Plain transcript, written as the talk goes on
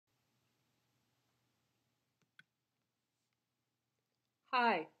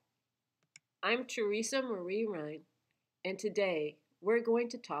Hi, I'm Theresa-Marie Ryan, and today we're going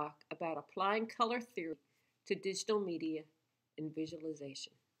to talk about applying color theory to digital media and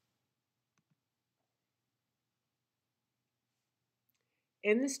visualization.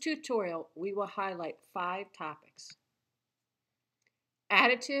 In this tutorial, we will highlight 5 topics: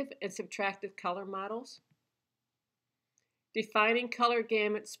 additive and subtractive color models, defining color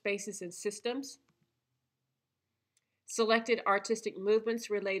gamut spaces and systems, selected artistic movements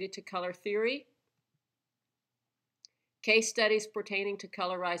related to color theory, case studies pertaining to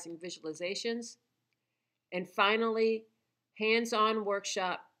colorizing visualizations, and finally, hands-on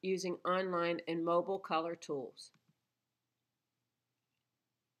workshop using online and mobile color tools.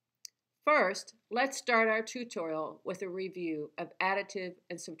 First, let's start our tutorial with a review of additive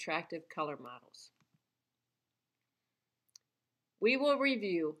and subtractive color models. We will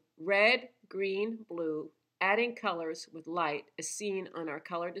review red, green, blue, adding colors with light as seen on our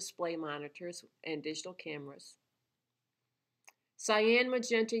color display monitors and digital cameras. Cyan,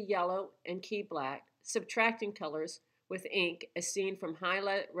 magenta, yellow, and key black, subtracting colors with ink as seen from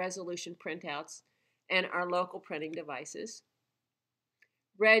high-resolution printouts and our local printing devices.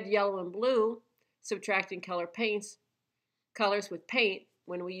 Red, yellow, and blue, subtracting colors with paint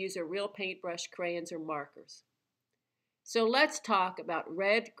when we use a real paintbrush, crayons, or markers. So let's talk about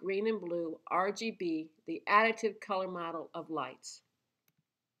red, green, and blue, RGB, the additive color model of lights.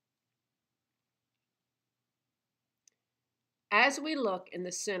 As we look in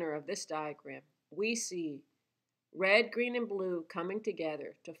the center of this diagram, we see red, green, and blue coming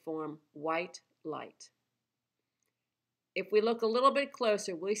together to form white light. If we look a little bit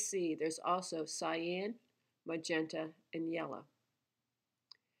closer, we see there's also cyan, magenta, and yellow.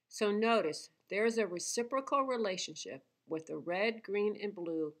 So notice there's a reciprocal relationship with the red, green, and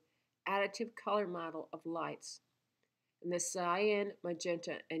blue additive color model of lights and the cyan,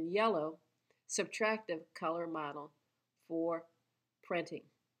 magenta, and yellow subtractive color model for printing.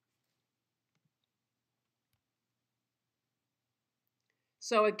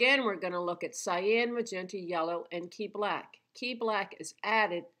 So again, we're going to look at cyan, magenta, yellow, and key black. Key black is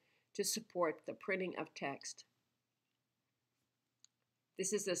added to support the printing of text.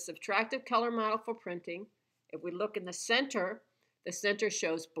 This is a subtractive color model for printing. If we look in the center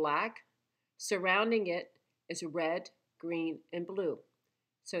shows black. Surrounding it is red, green, and blue.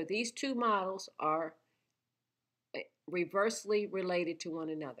 So these two models are reversely related to one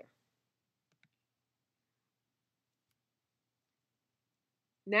another.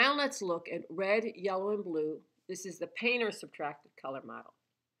 Now let's look at red, yellow, and blue. This is the painter subtractive color model.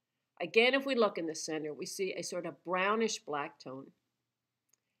 Again, if we look in the center, we see a sort of brownish black tone.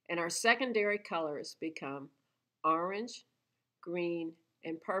 And our secondary colors become orange, green,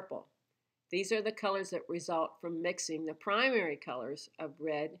 and purple. These are the colors that result from mixing the primary colors of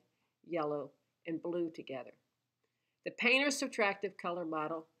red, yellow, and blue together. The painter subtractive color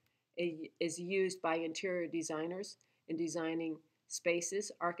model is used by interior designers in designing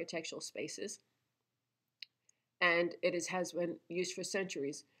spaces, architectural spaces, and it has been used for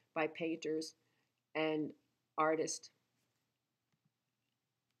centuries by painters and artists.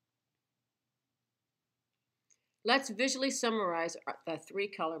 Let's visually summarize the 3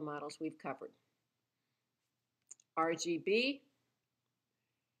 color models we've covered. RGB,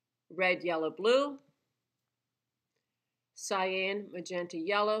 red, yellow, blue, cyan, magenta,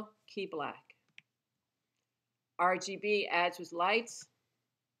 yellow, key black. RGB adds with lights.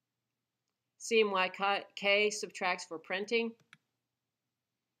 CMYK subtracts for printing.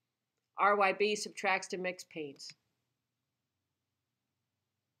 RYB subtracts to mix paints.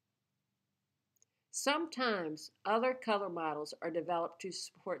 Sometimes other color models are developed to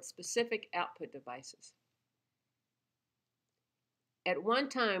support specific output devices. At one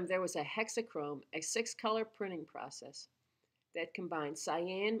time, there was a hexachrome, a 6-color printing process that combined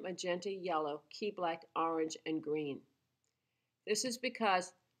cyan, magenta, yellow, key black, orange, and green. This is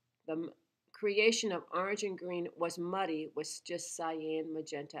because the creation of orange and green was muddy with just cyan,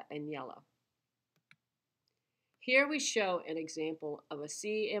 magenta, and yellow. Here we show an example of a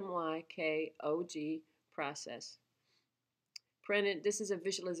CMYK-OG process. This is a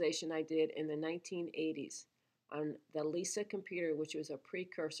visualization I did in the 1980s on the Lisa computer, which was a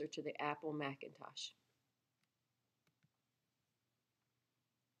precursor to the Apple Macintosh.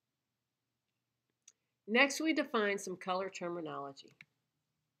 Next, we define some color terminology.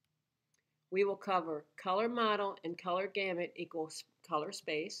 We will cover color model and color gamut equals color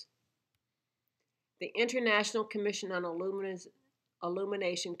space, the International Commission on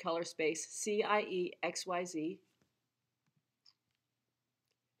Illumination Color Space, CIE XYZ,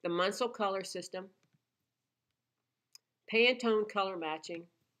 the Munsell color system, Pantone color matching,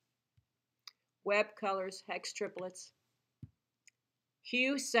 web colors, hex triplets,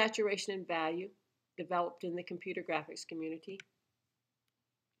 hue, saturation, and value, developed in the computer graphics community,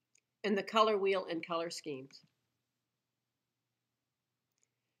 and the color wheel and color schemes.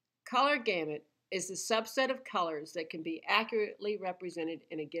 Color gamut is the subset of colors that can be accurately represented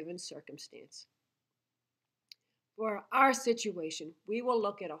in a given circumstance. For our situation, we will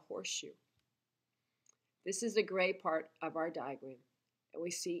look at a horseshoe. This is the gray part of our diagram, and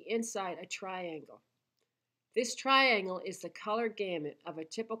we see inside a triangle. This triangle is the color gamut of a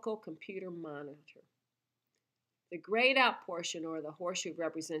typical computer monitor. The grayed out portion, or the horseshoe,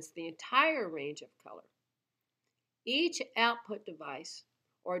 represents the entire range of color. Each output device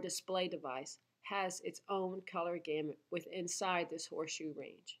or display device has its own color gamut inside this horseshoe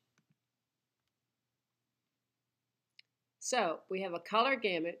range. So we have a color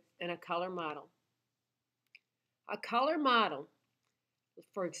gamut and a color model. A color model,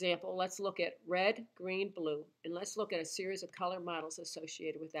 for example, let's look at red, green, blue, and let's look at a series of color models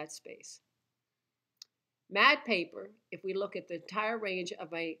associated with that space. Matte paper, if we look at the entire range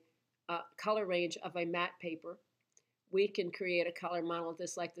of a color range of a matte paper, we can create a color model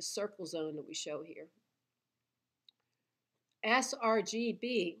just like the circle zone that we show here.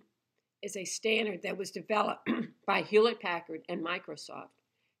 sRGB is a standard that was developed by Hewlett-Packard and Microsoft,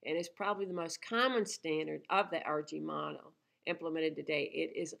 and is probably the most common standard of the RGB model implemented today.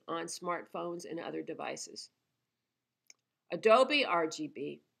 It is on smartphones and other devices. Adobe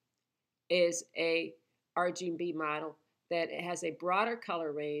RGB is a RGB model that has a broader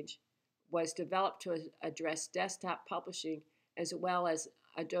color range, was developed to address desktop publishing as well as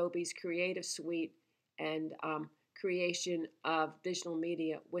Adobe's Creative Suite and creation of digital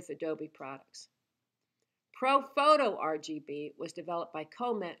media with Adobe products. ProPhoto RGB was developed by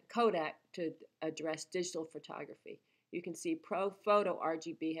Kodak to address digital photography. You can see ProPhoto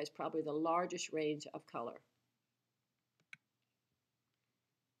RGB has probably the largest range of color.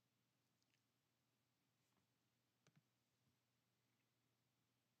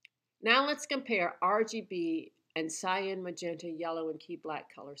 Now let's compare RGB and cyan, magenta, yellow, and key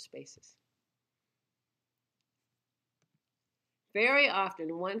black color spaces. Very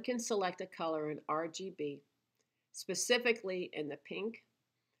often one can select a color in RGB, specifically in the pink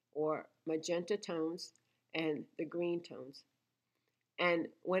or magenta tones and the green tones. And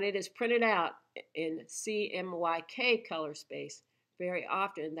when it is printed out in CMYK color space, very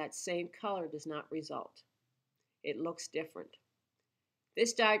often that same color does not result. It looks different.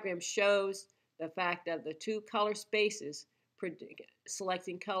 This diagram shows the fact of the two color spaces.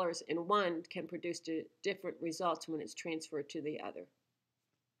 Selecting colors in one can produce different results when it's transferred to the other.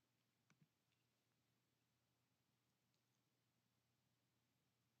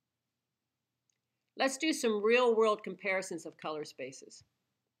 Let's do some real-world comparisons of color spaces.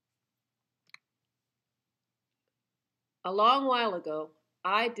 A long while ago,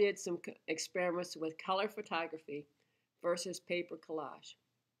 I did some experiments with color photography versus paper collage.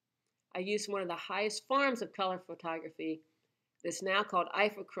 I used one of the highest forms of color photography that's now called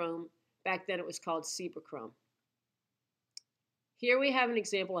iphochrome. Back then it was called Sebrachrome. Here we have an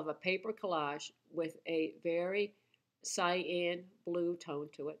example of a paper collage with a very cyan blue tone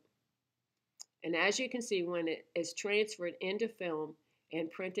to it. And as you can see, when it is transferred into film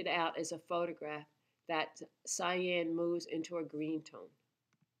and printed out as a photograph, that cyan moves into a green tone.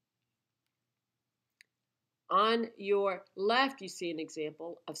 On your left, you see an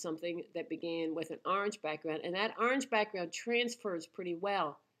example of something that began with an orange background, and that orange background transfers pretty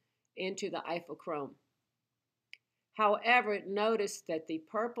well into the iphochrome. However, notice that the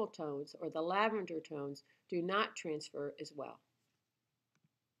purple tones or the lavender tones do not transfer as well.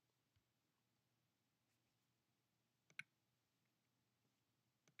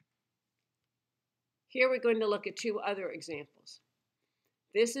 Here we're going to look at two other examples.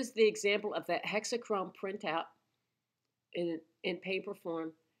 This is the example of that hexachrome printout in paper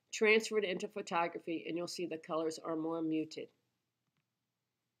form, transferred into photography, and you'll see the colors are more muted.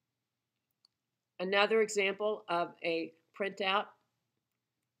 Another example of a printout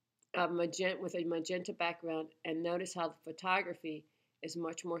of with a magenta background, and notice how the photography is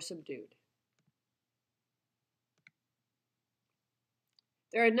much more subdued.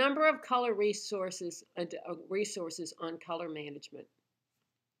 There are a number of color resources on color management.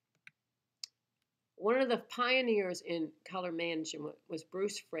 One of the pioneers in color management was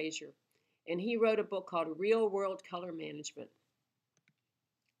Bruce Fraser, and he wrote a book called Real World Color Management.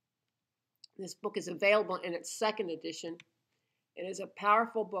 This book is available in its second edition. It is a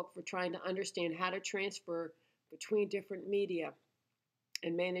powerful book for trying to understand how to transfer between different media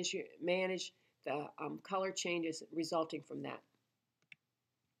and manage the color changes resulting from that.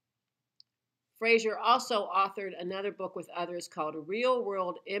 Fraser also authored another book with others called Real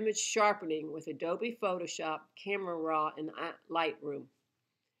World Image Sharpening with Adobe Photoshop, Camera Raw, and Lightroom,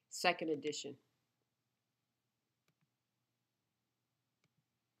 second edition.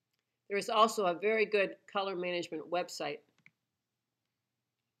 There is also a very good color management website,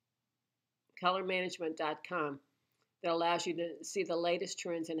 colormanagement.com, that allows you to see the latest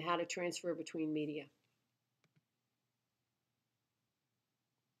trends and how to transfer between media.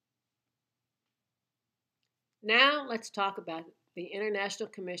 Now let's talk about the International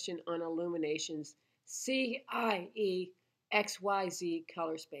Commission on Illumination's CIE XYZ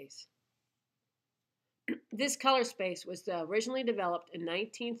color space. This color space was originally developed in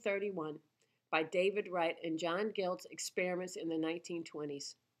 1931 by David Wright and John Gilt's experiments in the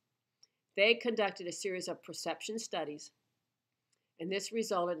 1920s. They conducted a series of perception studies, and this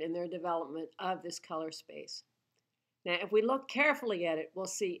resulted in their development of this color space. Now, if we look carefully at it, we'll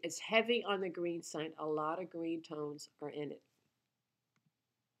see it's heavy on the green side. A lot of green tones are in it.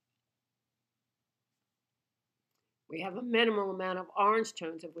 We have a minimal amount of orange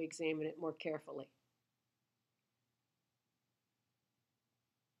tones if we examine it more carefully.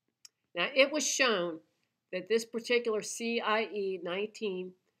 Now, it was shown that this particular CIE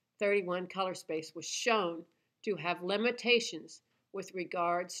 1931 color space was shown to have limitations with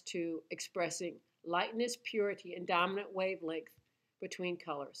regards to expressing lightness, purity, and dominant wavelength between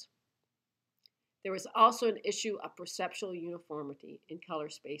colors. There was also an issue of perceptual uniformity in color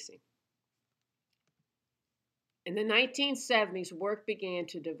spacing. In the 1970s, work began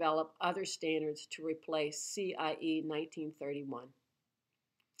to develop other standards to replace CIE 1931.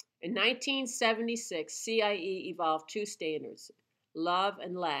 In 1976, CIE evolved two standards, love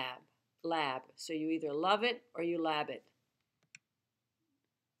and lab. So you either love it or you lab it.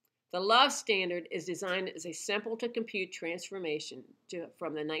 The love standard is designed as a simple-to-compute transformation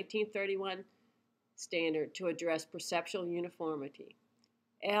from the 1931 standard to address perceptual uniformity.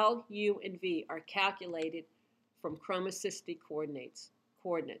 L, U, and V are calculated from chromaticity coordinates.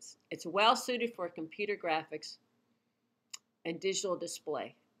 It's well suited for computer graphics and digital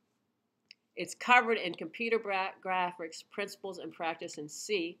display. It's covered in computer graphics, principles, and practice in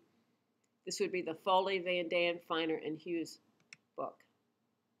C. This would be the Foley, Van Dam, Feiner, and Hughes book.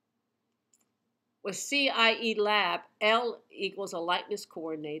 With CIE Lab, L equals a lightness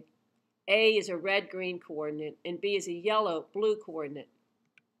coordinate, A is a red-green coordinate, and B is a yellow-blue coordinate.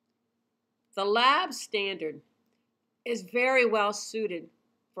 The Lab standard is very well suited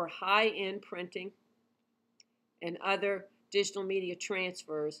for high-end printing and other digital media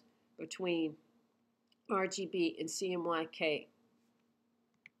transfers between RGB and CMYK.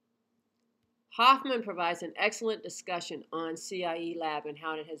 Hoffman provides an excellent discussion on CIE Lab and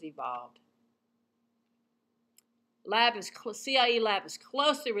how it has evolved. CIE Lab is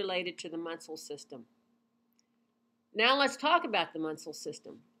closely related to the Munsell system. Now let's talk about the Munsell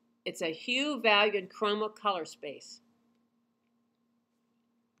system. It's a hue, value, and chroma color space.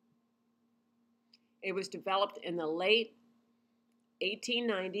 It was developed in the late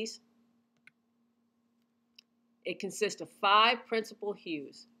 1890s. It consists of 5 principal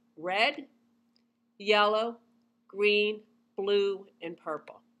hues: red, yellow, green, blue, and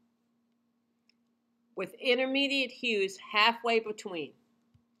purple, with intermediate hues halfway between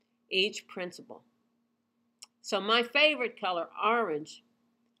each principal. So my favorite color, orange,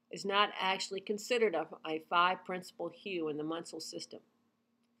 is not actually considered a 5 principal hue in the Munsell system.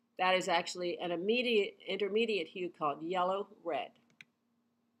 That is actually an intermediate hue called yellow-red.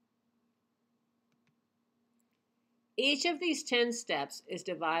 Each of these 10 steps is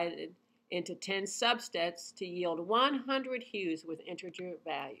divided into 10 substeps to yield 100 hues with integer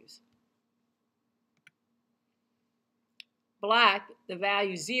values. Black, the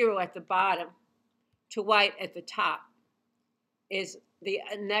value 0 at the bottom, to white at the top, is the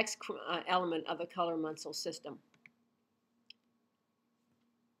next element of the color Munsell system.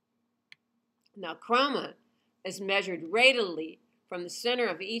 Now, chroma is measured radially from the center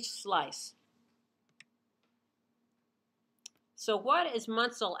of each slice. So what is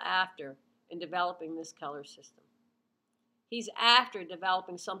Munsell after in developing this color system? He's after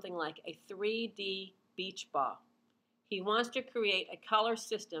developing something like a 3D beach ball. He wants to create a color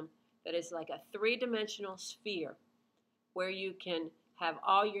system that is like a 3-dimensional sphere where you can have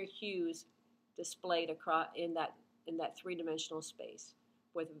all your hues displayed across in that 3-dimensional space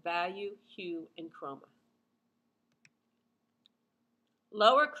with value, hue, and chroma.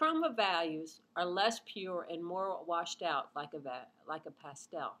 Lower chroma values are less pure and more washed out like a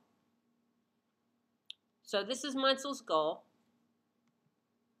pastel. So this is Munsell's goal.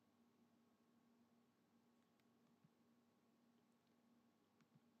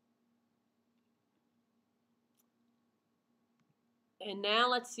 And now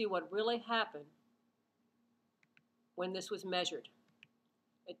let's see what really happened when this was measured.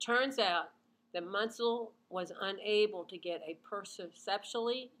 It turns out that Munsell was unable to get a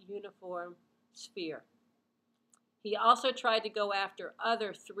perceptually uniform sphere. He also tried to go after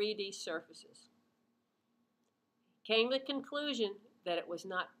other 3D surfaces. He came to the conclusion that it was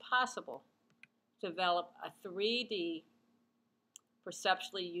not possible to develop a 3D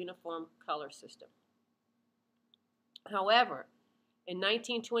perceptually uniform color system. However, in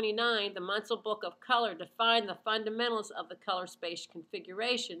 1929, the Munsell Book of Color defined the fundamentals of the color space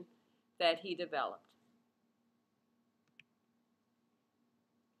configuration that he developed.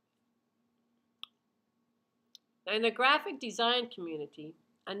 Now, in the graphic design community,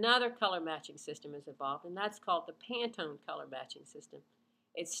 another color matching system is evolved, and that's called the Pantone color matching system.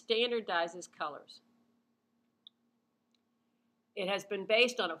 It standardizes colors. It has been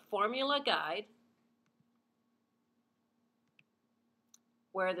based on a formula guide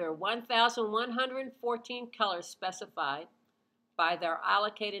where there are 1,114 colors specified by their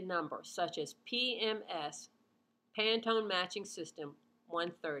allocated number, such as PMS, Pantone Matching System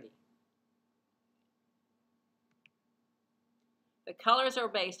 130. The colors are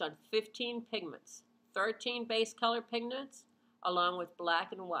based on 15 pigments, 13 base color pigments, along with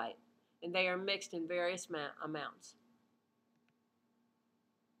black and white, and they are mixed in various amounts.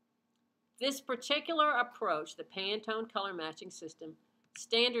 This particular approach, the Pantone color matching system,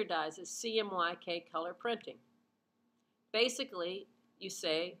 standardizes CMYK color printing. Basically, you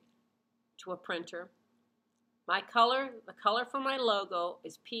say to a printer, the color for my logo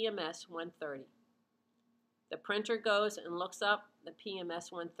is PMS 130. The printer goes and looks up the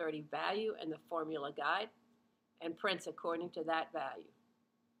PMS 130 value in the formula guide and prints according to that value.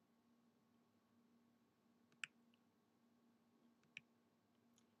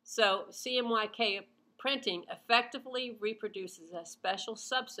 So CMYK printing effectively reproduces a special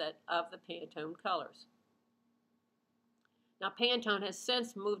subset of the Pantone colors. Now, Pantone has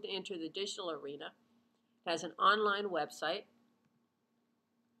since moved into the digital arena. It has an online website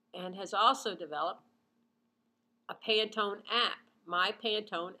and has also developed a Pantone app, My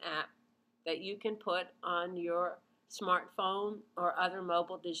Pantone app, that you can put on your smartphone or other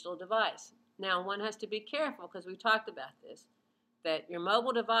mobile digital device. Now, one has to be careful because we talked about this, that your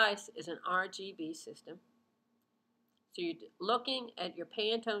mobile device is an RGB system. So you're looking at your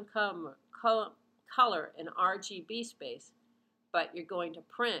Pantone color in RGB space, but you're going to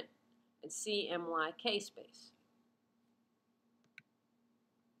print in CMYK space.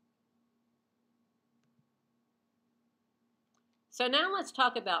 So now let's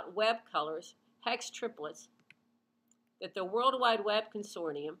talk about web colors, hex triplets, that the World Wide Web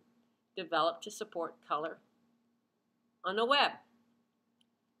Consortium developed to support color on the web.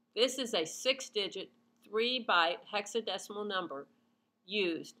 This is a 6-digit, 3-byte hexadecimal number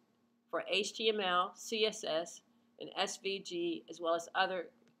used for HTML, CSS, and SVG, as well as other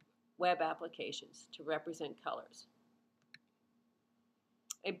web applications to represent colors.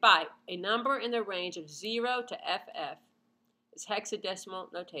 A byte, a number in the range of 0 to FF, is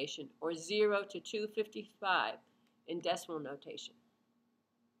hexadecimal notation, or 0 to 255 in decimal notation.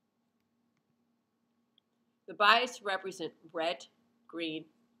 The bytes represent red, green,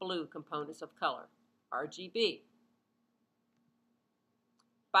 blue components of color, RGB.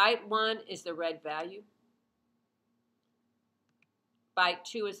 Byte 1 is the red value. Byte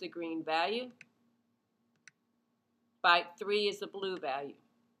 2 is the green value. Byte 3 is the blue value.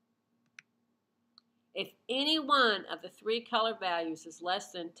 If any one of the 3 color values is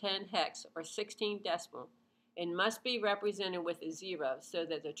less than 10 hex or 16 decimal, it must be represented with a 0 so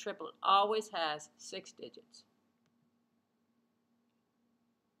that the triplet always has 6 digits.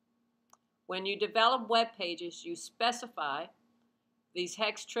 When you develop web pages, you specify these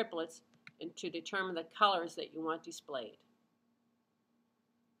hex triplets to determine the colors that you want displayed.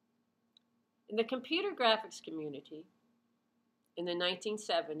 In the computer graphics community, in the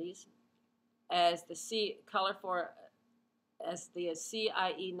 1970s, as the CIE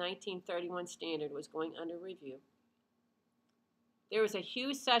 1931 standard was going under review, there was a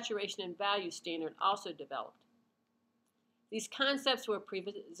hue, saturation, and value standard also developed. These concepts were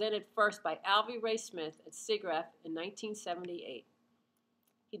presented first by Alvy Ray Smith at SIGGRAPH in 1978.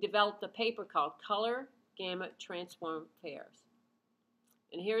 He developed a paper called Color Gamut Transform Pairs.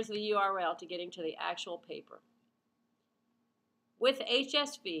 And here's the URL to getting to the actual paper. With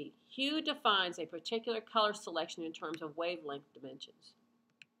HSV, hue defines a particular color selection in terms of wavelength dimensions.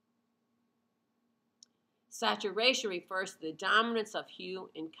 Saturation refers to the dominance of hue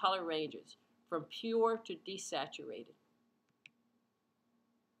in color ranges, from pure to desaturated.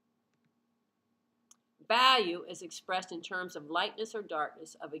 Value is expressed in terms of lightness or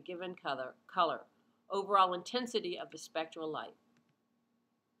darkness of a given color, overall intensity of the spectral light.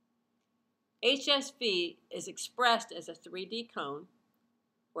 HSV is expressed as a 3D cone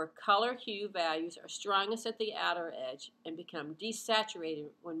where color hue values are strongest at the outer edge and become desaturated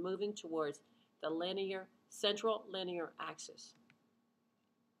when moving towards the central linear axis.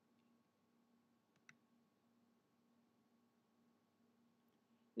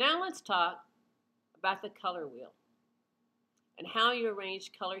 Now let's talk about the color wheel and how you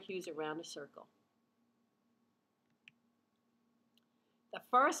arrange color hues around a circle. The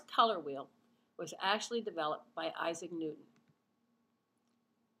first color wheel was actually developed by Isaac Newton.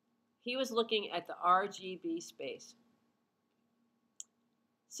 He was looking at the RGB space.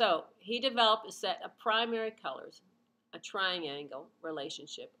 So he developed a set of primary colors, a triangle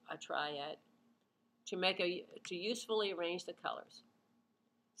relationship, a triad, to usefully arrange the colors.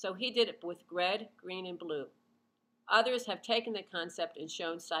 So he did it with red, green, and blue. Others have taken the concept and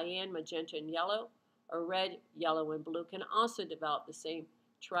shown cyan, magenta, and yellow, or red, yellow, and blue can also develop the same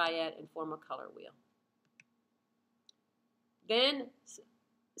triad and form a color wheel. Then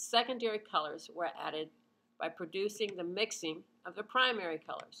secondary colors were added by producing the mixing of the primary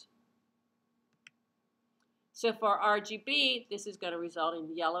colors. So for RGB, this is going to result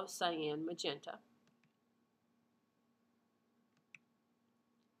in yellow, cyan, magenta.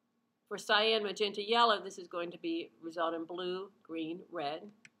 For cyan, magenta, yellow, this is going to result in blue, green, red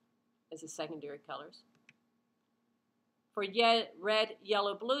as the secondary colors. For red,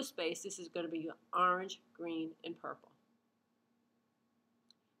 yellow, blue space, this is going to be orange, green, and purple.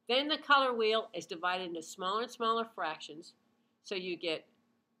 Then the color wheel is divided into smaller and smaller fractions, so you get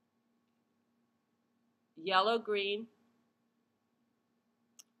yellow, green,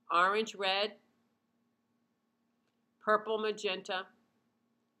 orange, red, purple, magenta,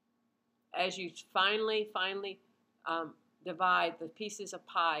 as you finally divide the pieces of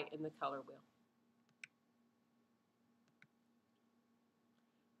pie in the color wheel.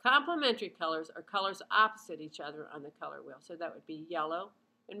 Complementary colors are colors opposite each other on the color wheel. So that would be yellow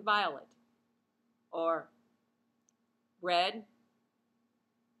and violet, or red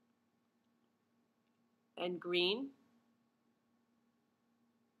and green,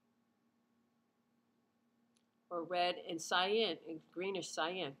 or red and cyan, and greenish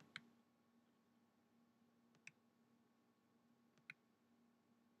cyan.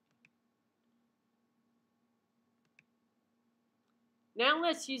 Now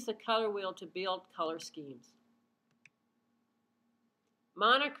let's use the color wheel to build color schemes.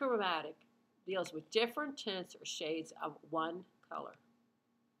 Monochromatic deals with different tints or shades of one color.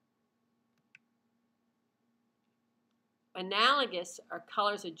 Analogous are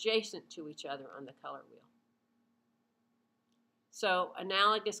colors adjacent to each other on the color wheel. So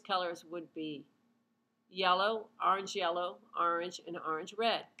analogous colors would be yellow, orange, and orange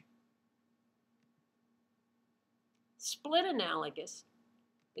red. Split analogous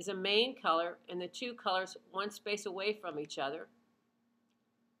is a main color and the two colors one space away from each other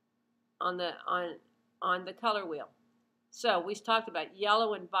on the color wheel. So we talked about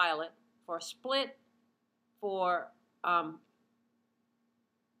yellow and violet. For split, for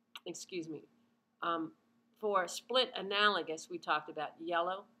split analogous, we talked about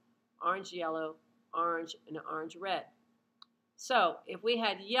yellow, orange, and orange red. So if we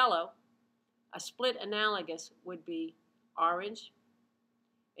had yellow, a split analogous would be orange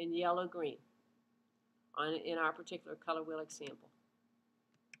and yellow green in our particular color wheel example.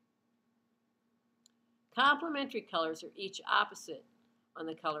 Complementary colors are each opposite on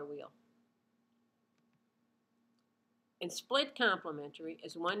the color wheel. And split complementary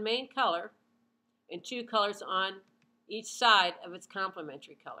is one main color and two colors on each side of its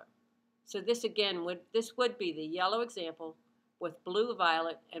complementary color. So this again would be the yellow example with blue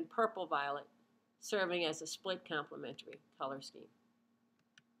violet and purple violet serving as a split complementary color scheme.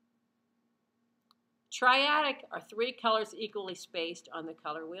 Triadic are three colors equally spaced on the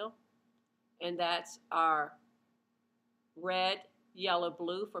color wheel, and that's our red, yellow,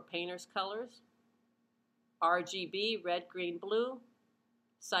 blue for painter's colors, RGB, red, green, blue,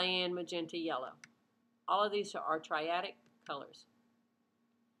 cyan, magenta, yellow. All of these are triadic colors.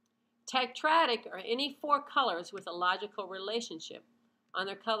 Tetradic are any four colors with a logical relationship on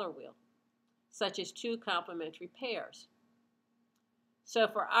their color wheel, such as two complementary pairs. So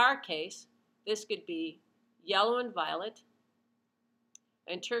for our case, this could be yellow and violet,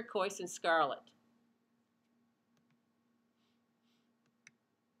 and turquoise and scarlet.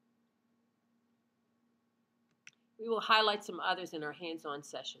 We will highlight some others in our hands-on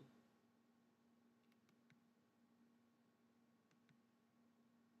session.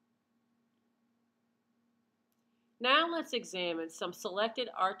 Now let's examine some selected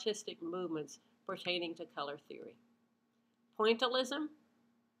artistic movements pertaining to color theory. Pointillism,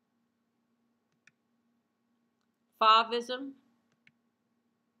 Fauvism,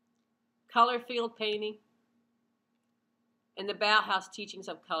 color field painting, and the Bauhaus teachings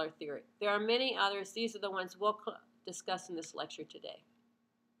of color theory. There are many others. These are the ones we'll discuss in this lecture today.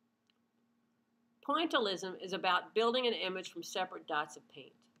 Pointillism is about building an image from separate dots of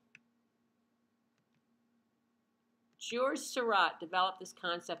paint. Georges Seurat developed this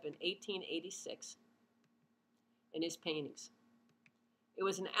concept in 1886 in his paintings. It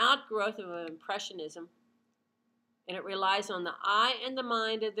was an outgrowth of Impressionism, and it relies on the eye and the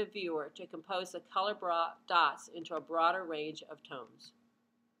mind of the viewer to compose the color dots into a broader range of tones.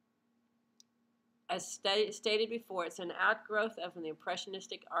 As stated before, it's an outgrowth of the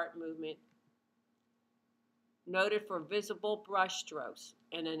Impressionistic art movement, noted for visible brush strokes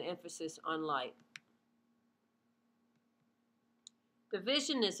and an emphasis on light.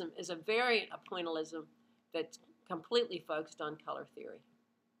 Divisionism is a variant of pointillism that's completely focused on color theory.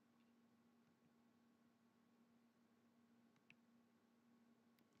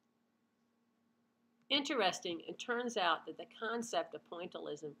 Interesting, it turns out that the concept of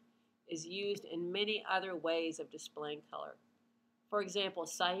pointillism is used in many other ways of displaying color. For example,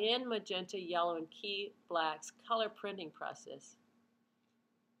 cyan, magenta, yellow, and key black's color printing process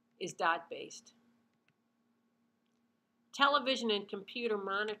is dot-based. Television and computer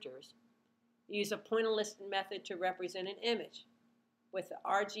monitors use a pointillistic method to represent an image with the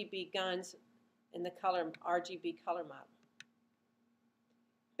RGB guns and the RGB color model.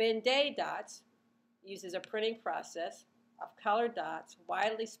 Ben-Day dots uses a printing process of colored dots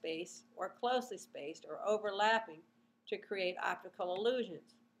widely spaced or closely spaced or overlapping to create optical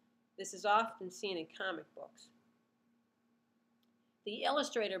illusions. This is often seen in comic books. The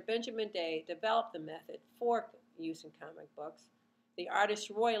illustrator Benjamin Day developed the method for use in comic books. The artist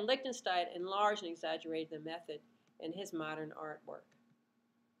Roy Lichtenstein enlarged and exaggerated the method in his modern artwork.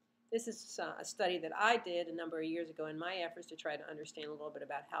 This is a study that I did a number of years ago in my efforts to try to understand a little bit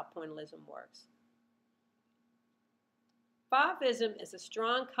about how pointillism works. Fauvism is a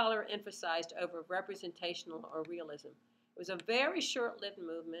strong color emphasized over representational or realism. It was a very short-lived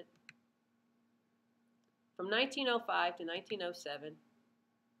movement from 1905 to 1907.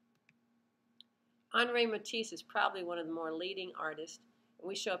 Henri Matisse is probably one of the more leading artists. And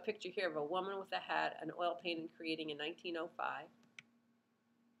we show a picture here of a woman with a hat, an oil painting creating in 1905.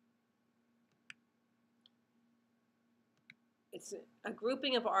 It's a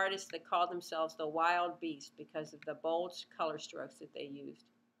grouping of artists that call themselves the Wild Beast because of the bold color strokes that they used.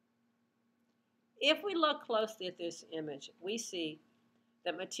 If we look closely at this image, we see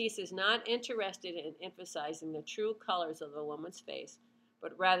that Matisse is not interested in emphasizing the true colors of the woman's face,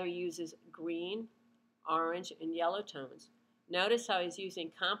 but rather uses green, orange, and yellow tones. Notice how he's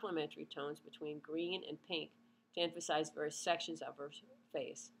using complementary tones between green and pink to emphasize various sections of her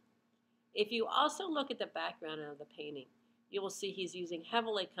face. If you also look at the background of the painting, you will see he's using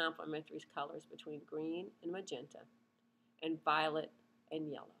heavily complementary colors between green and magenta, and violet and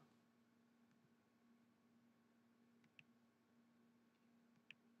yellow.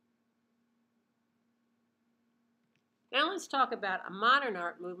 Now let's talk about a modern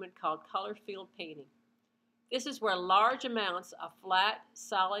art movement called color field painting. This is where large amounts of flat,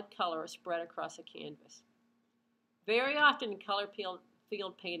 solid color are spread across a canvas. Very often in color field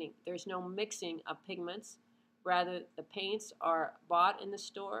painting, there's no mixing of pigments. Rather, the paints are bought in the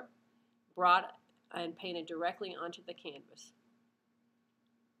store, brought and painted directly onto the canvas.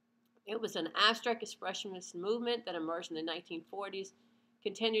 It was an abstract expressionist movement that emerged in the 1940s,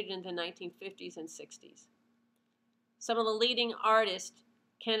 continued into the 1950s and 60s. Some of the leading artists,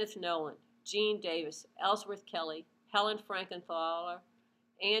 Kenneth Nolan, Gene Davis, Ellsworth Kelly, Helen Frankenthaler,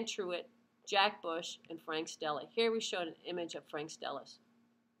 Anne Truitt, Jack Bush, and Frank Stella. Here we showed an image of Frank Stella's.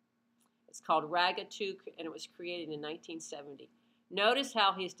 It's called Raga 2, and it was created in 1970. Notice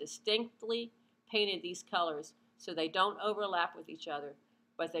how he's distinctly painted these colors so they don't overlap with each other,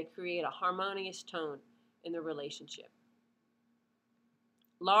 but they create a harmonious tone in the relationship.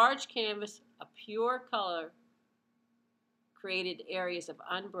 Large canvas of pure color created areas of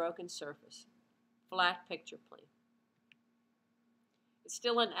unbroken surface, flat picture plane. It's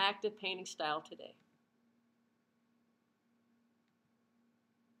still an active painting style today.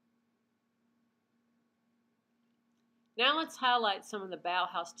 Now let's highlight some of the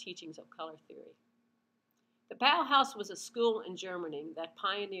Bauhaus teachings of color theory. The Bauhaus was a school in Germany that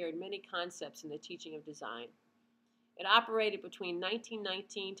pioneered many concepts in the teaching of design. It operated between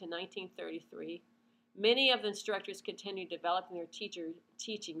 1919 to 1933. Many of the instructors continued developing their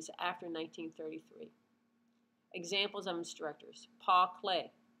teachings after 1933. Examples of instructors: Paul Klee,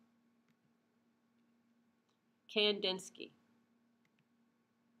 Kandinsky,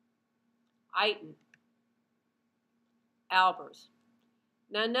 Eiten, Albers.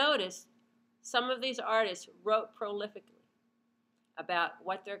 Now notice, some of these artists wrote prolifically about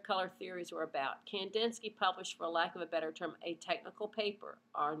what their color theories were about. Kandinsky published, for lack of a better term, a technical paper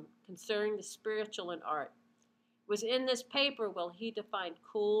on concerning the spiritual in art. It was in this paper where he defined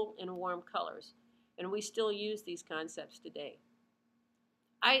cool and warm colors, and we still use these concepts today.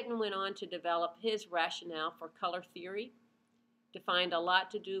 Eiten went on to develop his rationale for color theory, defined a lot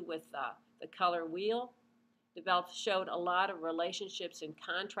to do with the color wheel, showed a lot of relationships in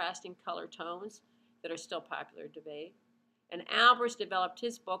contrasting color tones that are still popular today. And Albers developed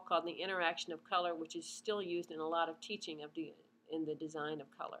his book called The Interaction of Color, which is still used in a lot of teaching in the design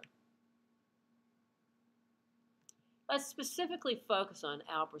of color. Let's specifically focus on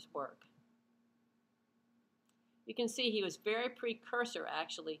Albers' work. You can see he was very precursor,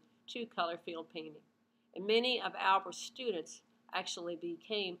 actually, to color field painting. And many of Albers' students actually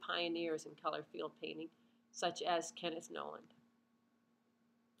became pioneers in color field painting, such as Kenneth Noland.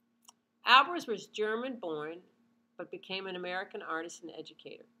 Albers was German-born, but became an American artist and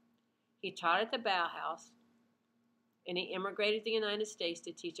educator. He taught at the Bauhaus, and he immigrated to the United States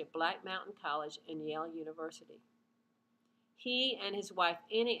to teach at Black Mountain College and Yale University. He and his wife,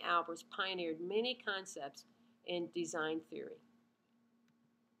 Annie Albers, pioneered many concepts in design theory.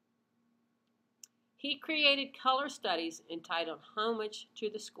 He created color studies entitled Homage to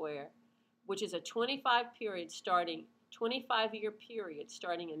the Square, which is a 25-year period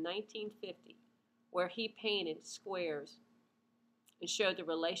starting in 1950, where he painted squares and showed the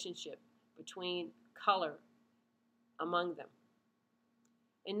relationship between color among them.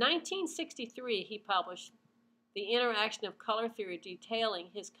 In 1963, he published The Interaction of Color Theory, detailing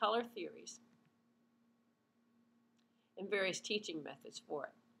his color theories and various teaching methods for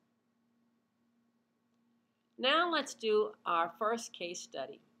it. Now let's do our first case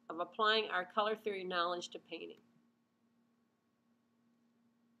study of applying our color theory knowledge to painting.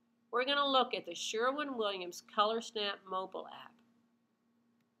 We're going to look at the Sherwin-Williams Color Snap mobile app.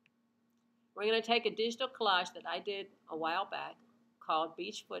 We're going to take a digital collage that I did a while back called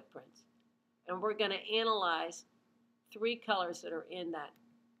Beach Footprints, and we're going to analyze 3 colors that are in that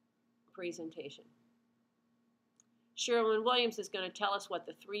presentation. Sherwin-Williams is going to tell us what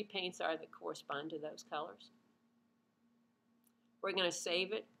the 3 paints are that correspond to those colors. We're going to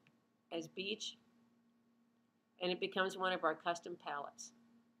save it as beach, and it becomes one of our custom palettes.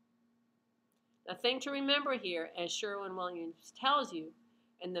 The thing to remember here, as Sherwin-Williams tells you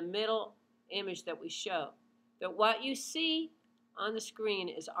in the middle image that we show, that what you see on the screen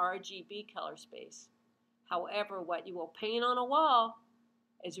is RGB color space. However, what you will paint on a wall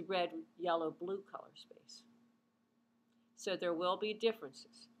is red, yellow, blue color space. So there will be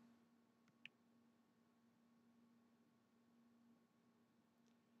differences.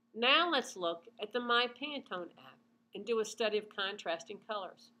 Now let's look at the My Pantone app and do a study of contrasting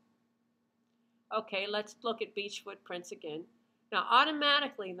colors. Okay, let's look at Beach Footprints again. Now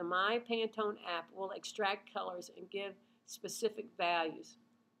automatically the My Pantone app will extract colors and give specific values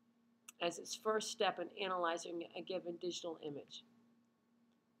as its first step in analyzing a given digital image.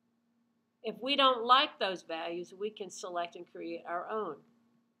 If we don't like those values, we can select and create our own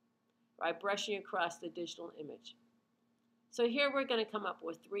by brushing across the digital image. So here we're going to come up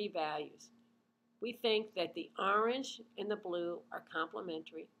with 3 values. We think that the orange and the blue are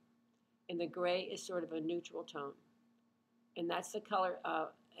complementary, and the gray is sort of a neutral tone. And that's the color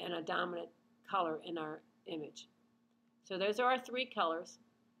and a dominant color in our image. So those are our 3 colors.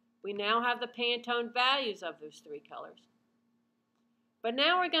 We now have the Pantone values of those 3 colors. But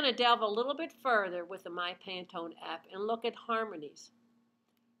now we're going to delve a little bit further with the My Pantone app and look at harmonies.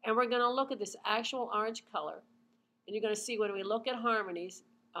 And we're going to look at this actual orange color. And you're going to see when we look at harmonies,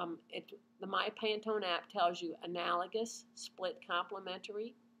 the My Pantone app tells you analogous, split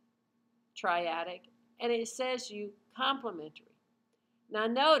complementary, triadic, and it says you complementary. Now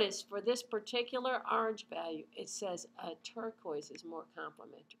notice for this particular orange value, it says a turquoise is more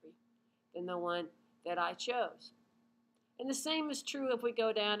complementary than the one that I chose. And the same is true if we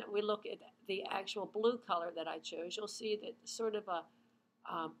go down and we look at the actual blue color that I chose. You'll see that sort of a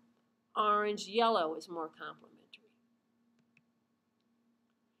orange-yellow is more complementary.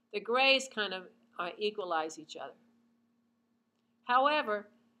 The grays kind of equalize each other. However,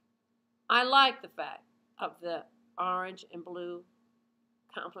 I like the fact of the orange and blue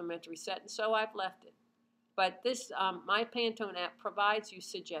complementary set, and so I've left it. But this My Pantone app provides you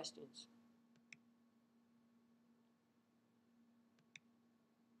suggestions.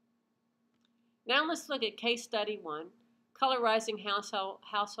 Now let's look at case study 1, colorizing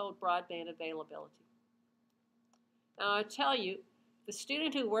household broadband availability. Now I'll tell you, the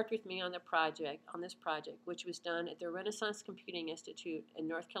student who worked with me on this project, which was done at the Renaissance Computing Institute in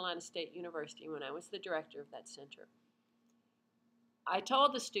North Carolina State University when I was the director of that center, I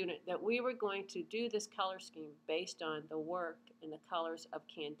told the student that we were going to do this color scheme based on the work and the colors of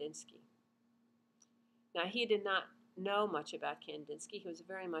Kandinsky. Now, he did not know much about Kandinsky. He was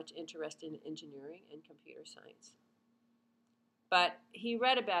very much interested in engineering and computer science. But he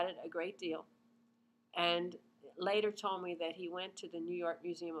read about it a great deal and later told me that he went to the New York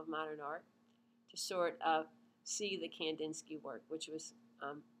Museum of Modern Art to sort of see the Kandinsky work, which was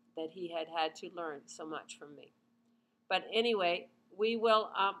that he had to learn so much from me. But anyway, we will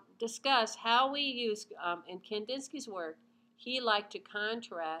discuss how we use, in Kandinsky's work, he liked to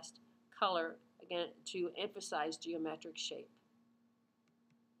contrast color, again, to emphasize geometric shape.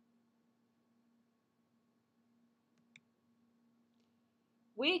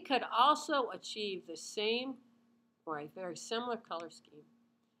 We could also achieve the same or a very similar color scheme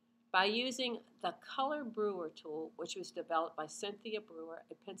by using the Color Brewer tool, which was developed by Cynthia Brewer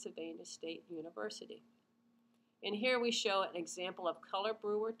at Pennsylvania State University. And here we show an example of Color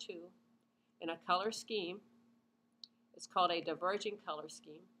Brewer 2 in a color scheme. It's called a diverging color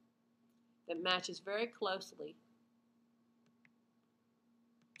scheme that matches very closely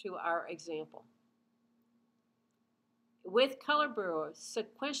to our example. With Color Brewer,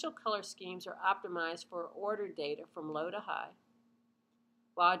 sequential color schemes are optimized for ordered data from low to high,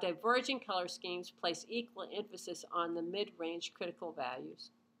 while diverging color schemes place equal emphasis on the mid-range critical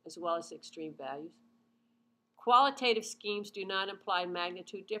values as well as extreme values. Qualitative schemes do not imply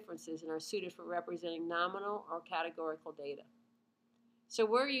magnitude differences and are suited for representing nominal or categorical data. So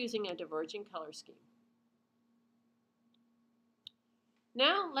we're using a diverging color scheme.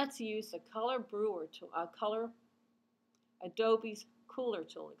 Now let's use the Color Brewer tool, Adobe's Cooler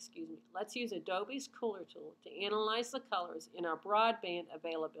tool, Let's use Adobe's Cooler tool to analyze the colors in our broadband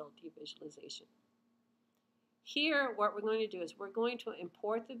availability visualization. Here, what we're going to do is we're going to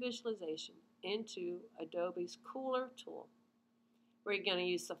import the visualization into Adobe's Cooler tool. We're going to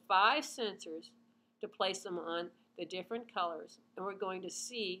use the 5 sensors to place them on the different colors, and we're going to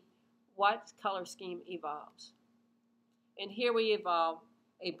see what color scheme evolves. And here we evolve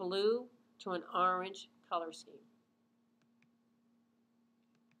a blue to an orange color scheme.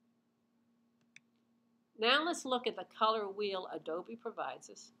 Now let's look at the color wheel Adobe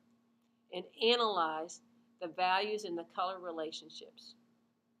provides us and analyze the values in the color relationships.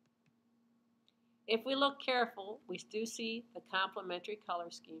 If we look careful, we do see the complementary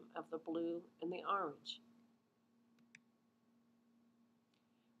color scheme of the blue and the orange.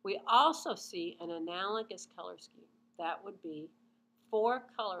 We also see an analogous color scheme. That would be 4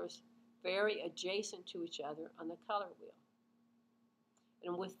 colors very adjacent to each other on the color wheel.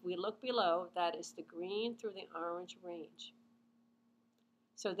 And if we look below, that is the green through the orange range.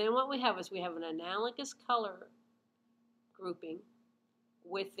 So then what we have is we have an analogous color grouping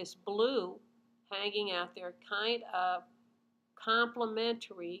with this blue hanging out there, kind of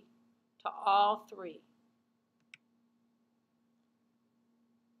complementary to all 3.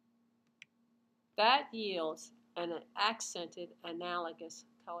 That yields an accented analogous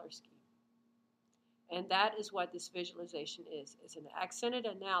color scheme. And that is what this visualization is. It's an accented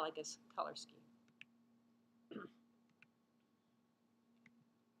analogous color scheme.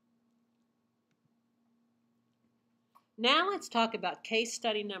 Now let's talk about case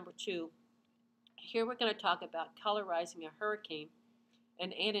study number 2. Here we're going to talk about colorizing a hurricane,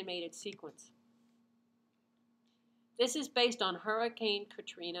 an animated sequence. This is based on Hurricane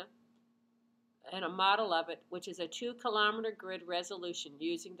Katrina and a model of it, which is a 2-kilometer grid resolution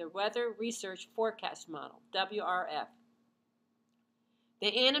using the Weather Research Forecast Model, WRF.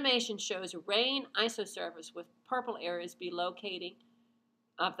 The animation shows rain isosurface with purple areas be locating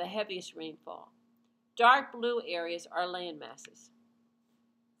of the heaviest rainfall. Dark blue areas are land masses.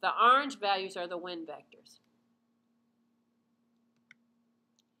 The orange values are the wind vectors.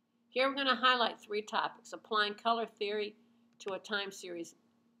 Here we're going to highlight 3 topics: applying color theory to a time series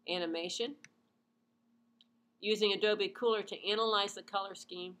animation, using Adobe Cooler to analyze the color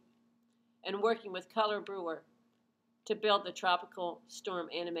scheme, and working with Color Brewer to build the tropical storm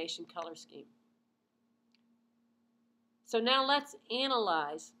animation color scheme. So now let's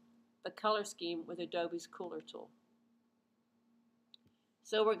analyze the color scheme with Adobe's Cooler tool.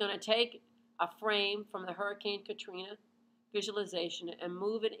 So we're going to take a frame from the Hurricane Katrina visualization and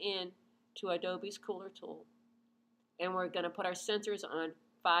move it in to Adobe's Cooler tool. And we're going to put our sensors on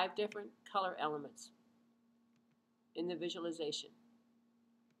 5 different color elements in the visualization.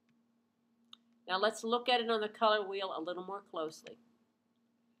 Now let's look at it on the color wheel a little more closely.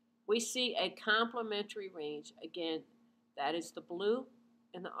 We see a complementary range. Again, that is the blue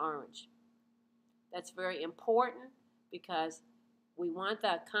and the orange. That's very important because we want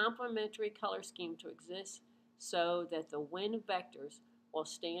that complementary color scheme to exist so that the wind vectors will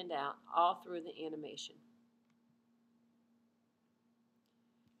stand out all through the animation.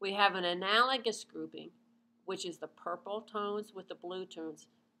 We have an analogous grouping, which is the purple tones with the blue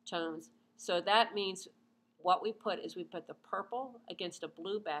tones. So that means what we put is we put the purple against a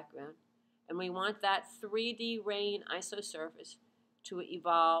blue background, and we want that 3D rain isosurface to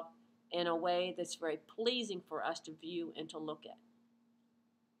evolve in a way that's very pleasing for us to view and to look at.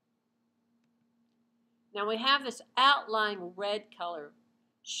 Now we have this outlying red color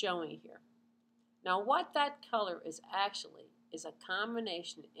showing here. Now what that color is actually is a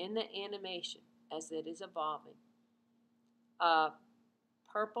combination in the animation as it is evolving of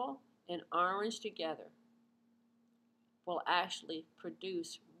purple and orange together will actually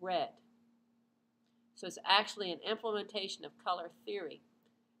produce red. So it's actually an implementation of color theory,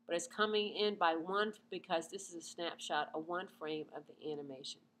 but it's coming in by one because this is a snapshot of one frame of the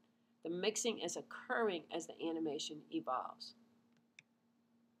animation. The mixing is occurring as the animation evolves.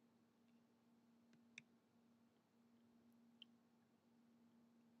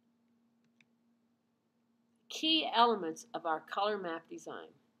 Key elements of our color map design.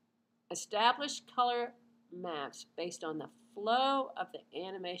 Establish color maps based on the flow of the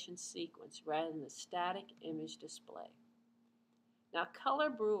animation sequence rather than the static image display. Now,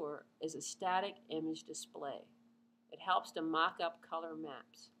 Color Brewer is a static image display. It helps to mock up color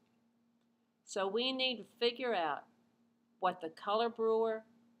maps. So we need to figure out what the Color Brewer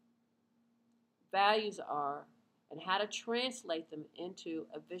values are and how to translate them into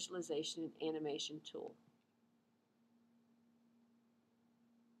a visualization and animation tool.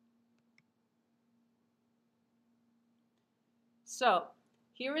 So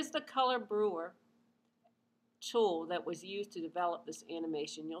here is the Color Brewer tool that was used to develop this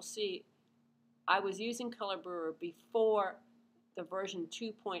animation. You'll see I was using Color Brewer before the version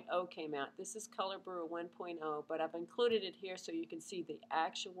 2.0 came out. This is Color Brewer 1.0, but I've included it here so you can see the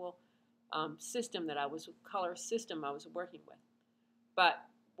actual color system I was working with. But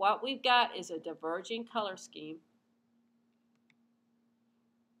what we've got is a diverging color scheme.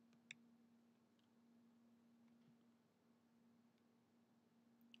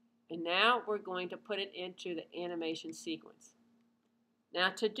 And now we're going to put it into the animation sequence. Now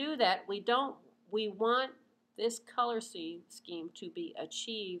to do that, we want this color scheme to be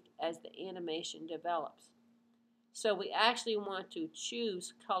achieved as the animation develops. So we actually want to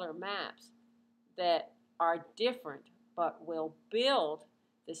choose color maps that are different but will build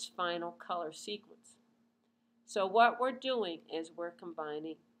this final color sequence. So what we're doing is we're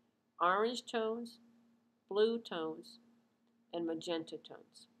combining orange tones, blue tones, and magenta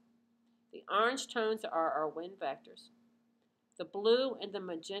tones. The orange tones are our wind vectors. The blue and the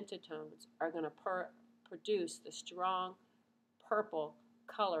magenta tones are going to produce the strong purple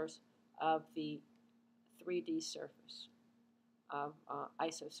colors of the 3D surface of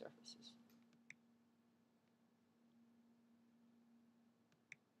isosurfaces.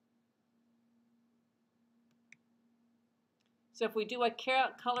 So if we do a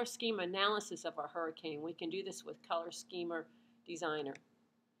color scheme analysis of our hurricane, we can do this with Color Schemer Designer.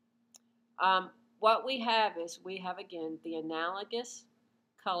 What we have is again the analogous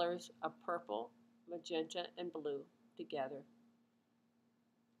colors of purple, magenta, and blue together.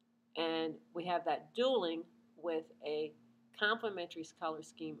 And we have that dueling with a complementary color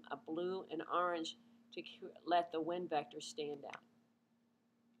scheme of blue and orange to let the wind vectors stand out.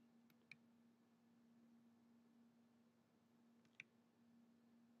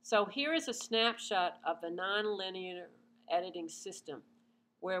 So here is a snapshot of the nonlinear editing system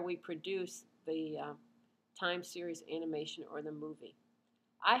where we produce the time series animation or the movie.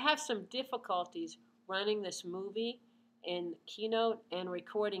 I have some difficulties running this movie in Keynote and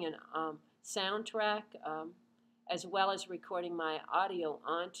recording a soundtrack as well as recording my audio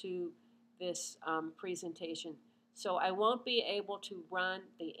onto this presentation. So I won't be able to run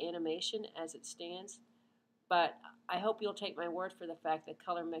the animation as it stands, but I hope you'll take my word for the fact that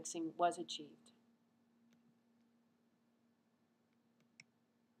color mixing was achieved.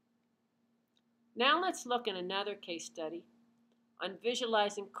 Now let's look at another case study on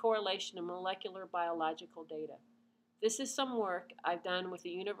visualizing correlation of molecular biological data. This is some work I've done with the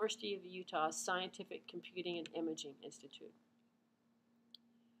University of Utah's Scientific Computing and Imaging Institute.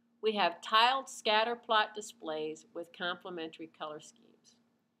 We have tiled scatter plot displays with complementary color schemes.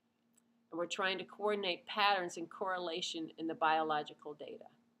 And we're trying to coordinate patterns and correlation in the biological data.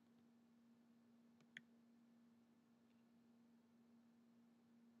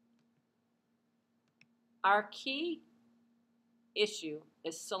 Our key issue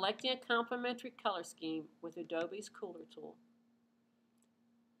is selecting a complementary color scheme with Adobe's Cooler tool,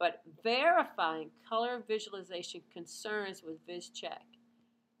 but verifying color visualization concerns with VizCheck.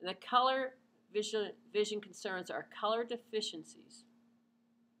 And the color vision concerns are color deficiencies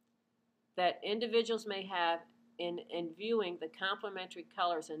that individuals may have in viewing the complementary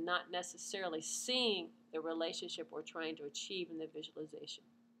colors and not necessarily seeing the relationship we're trying to achieve in the visualization.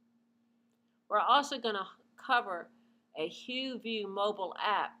 We're also going to cover a HuView mobile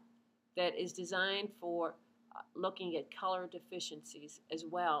app that is designed for looking at color deficiencies as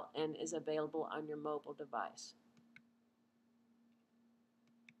well and is available on your mobile device.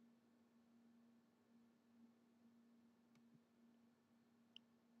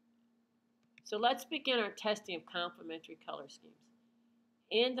 So let's begin our testing of complementary color schemes.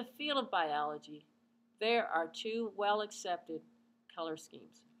 In the field of biology, there are two well-accepted color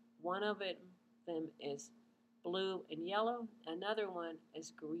schemes. One of them is blue and yellow, another one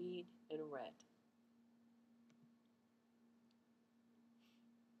is green and red.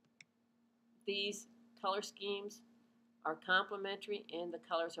 These color schemes are complementary and the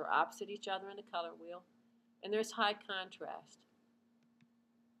colors are opposite each other in the color wheel, and there's high contrast.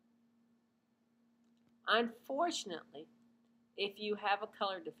 Unfortunately, if you have a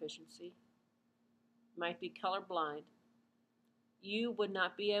color deficiency, might be colorblind, you would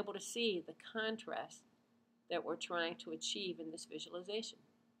not be able to see the contrast that we're trying to achieve in this visualization.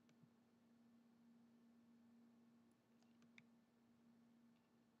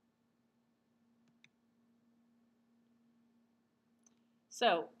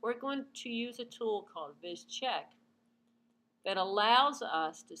 So we're going to use a tool called VizCheck that allows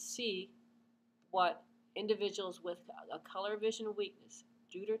us to see what individuals with a color vision weakness,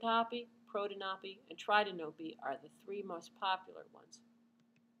 deuteropy, protanopy, and tritanopy are the three most popular ones.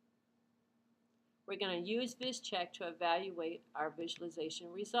 We're going to use VizCheck to evaluate our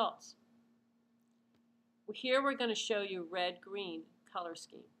visualization results. Here we're going to show you red-green color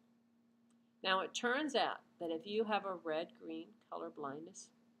scheme. Now it turns out that if you have a red-green color blindness,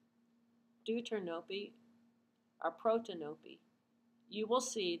 deuteranopy, or protanopy, you will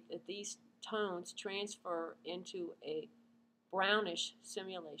see that these tones transfer into a brownish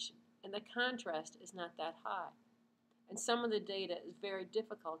simulation, and the contrast is not that high. And some of the data is very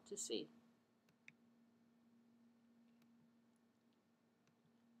difficult to see.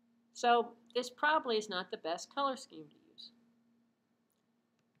 So this probably is not the best color scheme to use.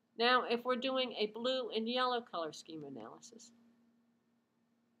 Now, if we're doing a blue and yellow color scheme analysis,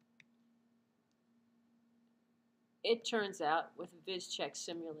 it turns out with VizCheck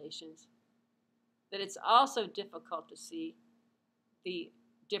simulations that it's also difficult to see the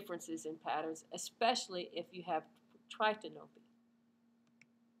differences in patterns, especially if you have tritanopy.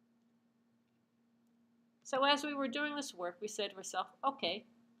 So as we were doing this work, we said to ourselves, okay,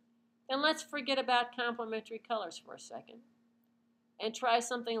 then let's forget about complementary colors for a second and try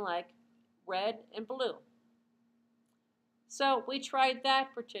something like red and blue. So we tried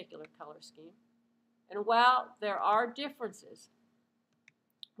that particular color scheme, and while there are differences,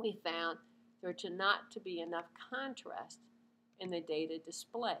 we found there not to be enough contrast in the data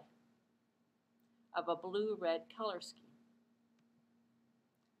display of a blue-red color scheme.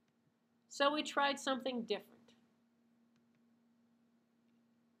 So we tried something different.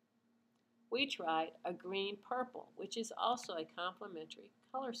 We tried a green-purple, which is also a complementary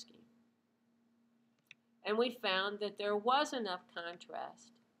color scheme. And we found that there was enough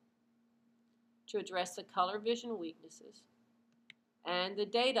contrast to address the color vision weaknesses, and the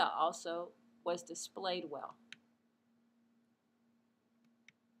data also was displayed well.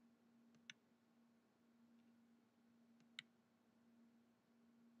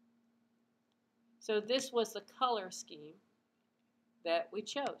 So this was the color scheme that we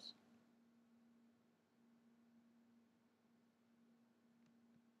chose.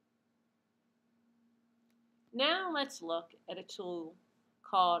 Now let's look at a tool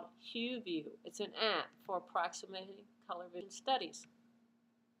called HuView. It's an app for approximating color vision studies.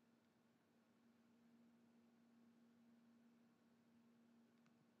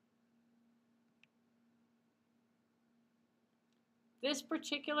 This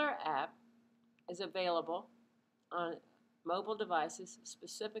particular app is available on mobile devices,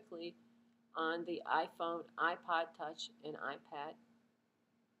 specifically on the iPhone, iPod Touch, and iPad.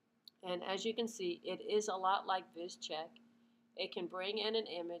 And as you can see, it is a lot like VizCheck. It can bring in an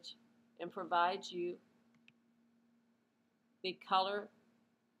image and provide you the color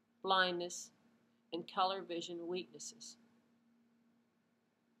blindness and color vision weaknesses.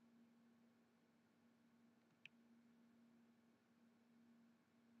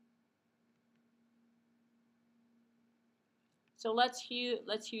 So let us use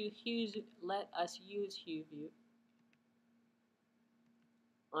hue view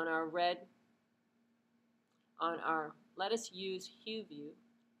on our let us use hue view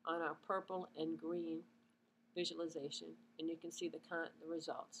on our purple and green visualization, and you can see the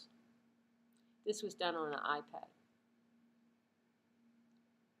results. This was done on an iPad.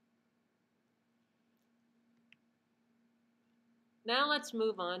 Now let's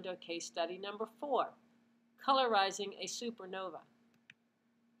move on to case study number 4, colorizing a supernova.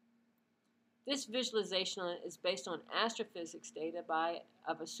 This visualization is based on astrophysics data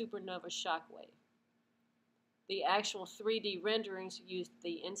of a supernova shock wave. The actual 3D renderings used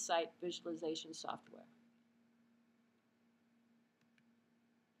the Insight visualization software.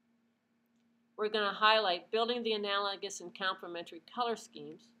 We're going to highlight building the analogous and complementary color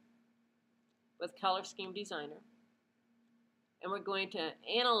schemes with Color Scheme Designer. And we're going to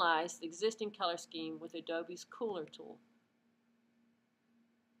analyze the existing color scheme with Adobe's Cooler tool.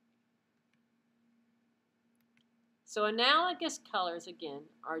 So analogous colors, again,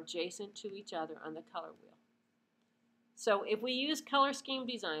 are adjacent to each other on the color wheel. So if we use Color Scheme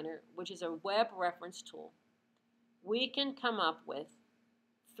Designer, which is a web reference tool, we can come up with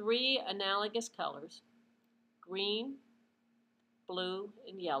 3 analogous colors: green, blue,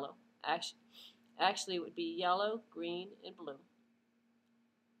 and yellow. Actually, it would be yellow, green, and blue.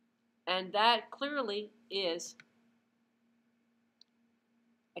 And that clearly is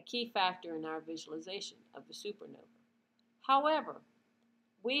a key factor in our visualization of the supernova. However,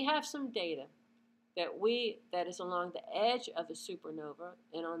 we have some data that is along the edge of the supernova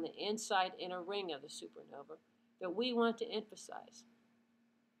and on the inside inner ring of the supernova that we want to emphasize.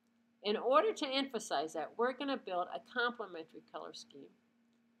 In order to emphasize that, we're going to build a complementary color scheme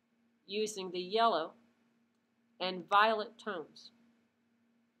using the yellow and violet tones.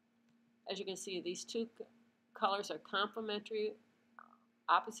 As you can see, these 2 colors are complementary,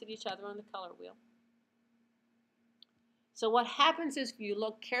 opposite each other on the color wheel. So what happens is, if you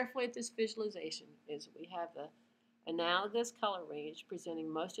look carefully at this visualization, is we have the analogous color range presenting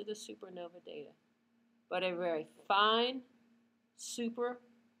most of the supernova data, but a very fine super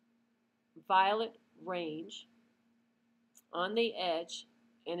violet range on the edge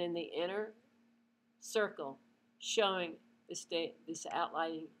and in the inner circle showing this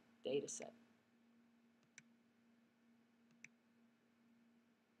outlining data set.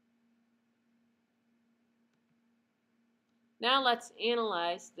 Now let's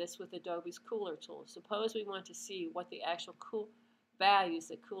analyze this with Adobe's Cooler tool. Suppose we want to see what the actual values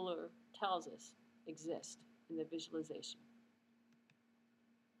that Cooler tells us exist in the visualization.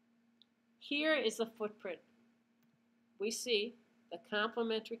 Here is the footprint. We see the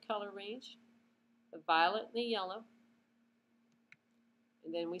complementary color range, the violet and the yellow,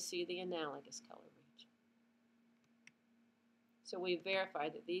 and then we see the analogous color range. So we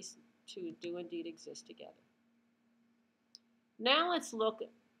verified that these 2 do indeed exist together. Now let's look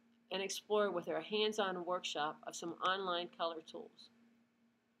and explore with our hands-on workshop of some online color tools.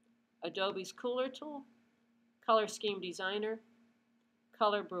 Adobe's Cooler tool, Color Scheme Designer,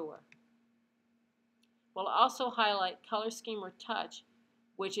 Color Brewer. We'll also highlight Color Schemer Touch,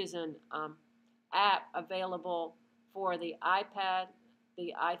 which is an app available for the iPad,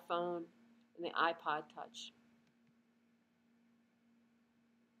 the iPhone, and the iPod Touch.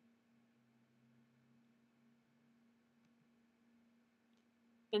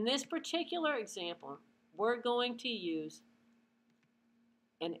 In this particular example, we're going to use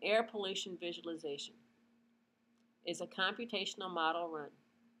an air pollution visualization. It's a computational model run,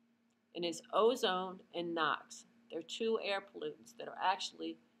 and it's ozone and NOx. They're 2 air pollutants that are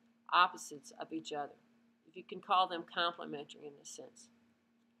actually opposites of each other. If you can call them complementary in a sense.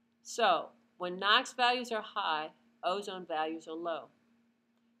 So when NOx values are high, ozone values are low,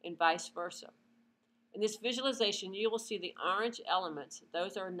 and vice versa. In this visualization, you will see the orange elements,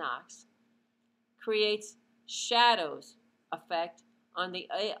 those are NOx, creates shadows effect on the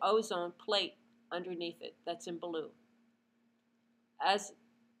ozone plate underneath it that's in blue. As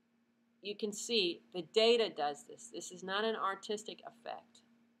you can see, the data does this. This is not an artistic effect.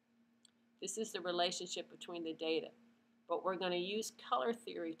 This is the relationship between the data. But we're going to use color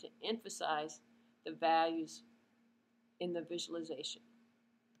theory to emphasize the values in the visualization.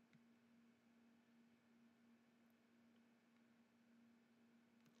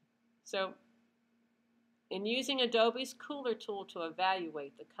 So, in using Adobe's Cooler tool to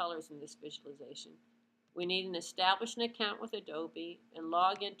evaluate the colors in this visualization, we need to establish an account with Adobe and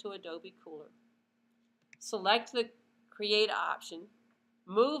log into Adobe Cooler. Select the Create option,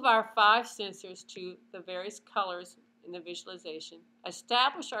 move our 5 sensors to the various colors in the visualization,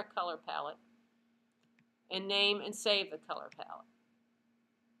 establish our color palette, and name and save the color palette.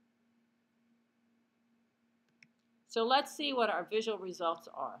 So let's see what our visual results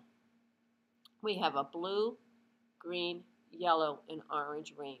are. We have a blue, green, yellow, and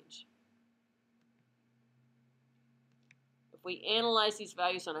orange range. If we analyze these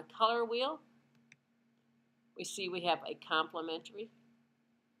values on a color wheel, we see we have a complementary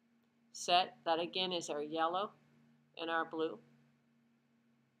set. That again is our yellow and our blue.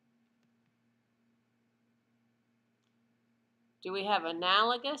 Do we have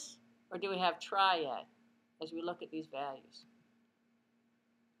analogous or do we have triad as we look at these values?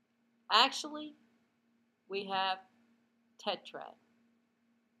 Actually, we have tetrad,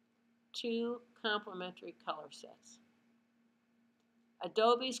 two complementary color sets.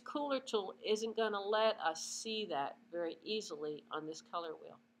 Adobe's Cooler tool isn't going to let us see that very easily on this color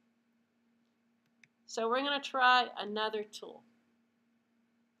wheel. So we're going to try another tool.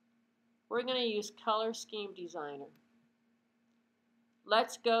 We're going to use Color Scheme Designer.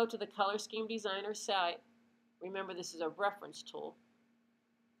 Let's go to the Color Scheme Designer site. Remember, this is a reference tool.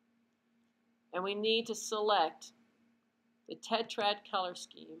 And we need to select the tetrad color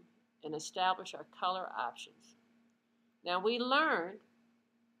scheme and establish our color options. Now, we learned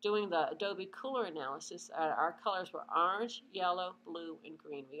doing the Adobe Cooler analysis our colors were orange, yellow, blue, and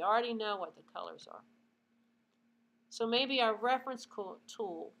green. We already know what the colors are. So maybe our reference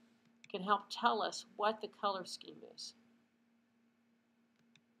tool can help tell us what the color scheme is.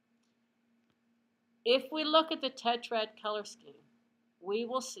 If we look at the tetrad color scheme, we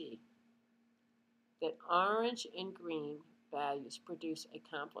will see that orange and green values produce a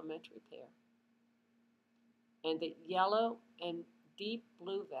complementary pair, and that yellow and deep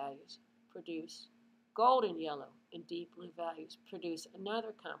blue values produce, golden yellow and deep blue values produce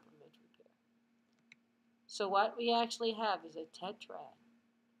another complementary pair. So what we actually have is a tetrad,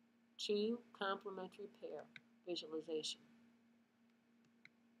 two complementary pair visualization.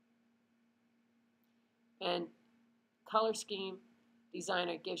 And Color Scheme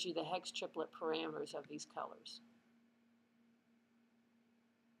Designer gives you the hex triplet parameters of these colors.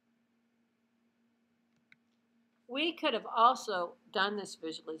 We could have also done this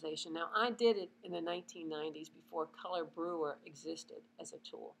visualization. Now, I did it in the 1990s before Color Brewer existed as a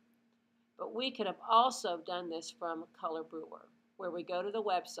tool. But we could have also done this from Color Brewer, where we go to the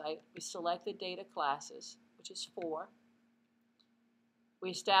website, we select the data classes, which is 4. We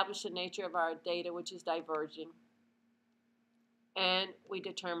establish the nature of our data, which is diverging, and we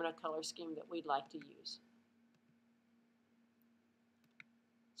determine a color scheme that we'd like to use.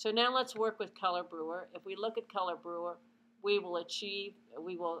 So now let's work with Color Brewer. If we look at Color Brewer, we will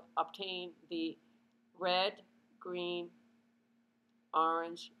obtain the red, green,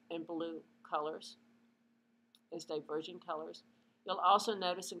 orange, and blue colors as diverging colors. You'll also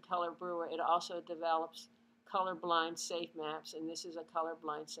notice in Color Brewer, it also develops colorblind safe maps, and this is a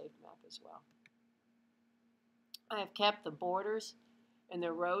colorblind safe map as well. I have kept the borders and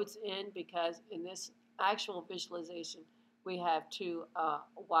the roads in because in this actual visualization, we have two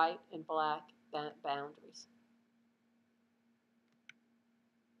white and black boundaries.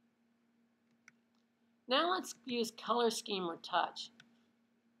 Now let's use Color Scheme Retouch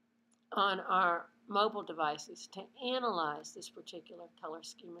on our mobile devices to analyze this particular color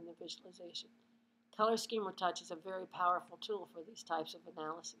scheme in the visualization. Color Scheme Retouch is a very powerful tool for these types of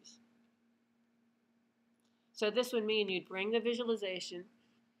analyses. So this would mean you'd bring the visualization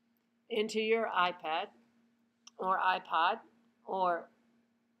into your iPad or iPod or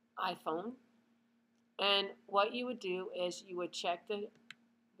iPhone, and what you would do is you would check the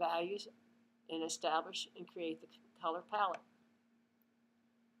values and establish and create the color palette.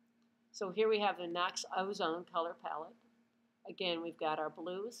 So here we have the Knox Ozone color palette. Again, we've got our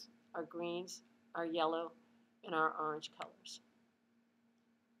blues, our greens, our yellow, and our orange colors.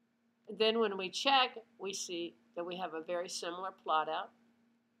 And then when we check, we see that we have a very similar plot out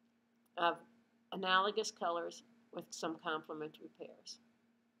of analogous colors with some complementary pairs.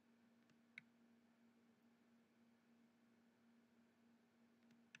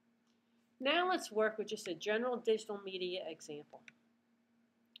 Now let's work with just a general digital media example.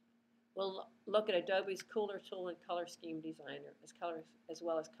 We'll look at Adobe's Cooler tool and Color Scheme Designer as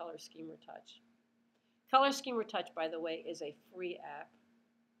well as Color Scheme Retouch. Color Scheme Retouch, by the way, is a free app.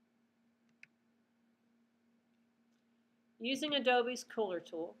 Using Adobe's Cooler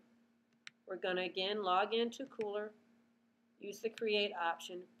tool, we're going to again log into Cooler, use the Create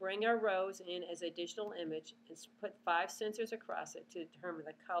option, bring our rows in as a digital image, and put 5 sensors across it to determine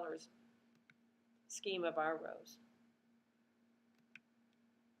the colors scheme of our rows.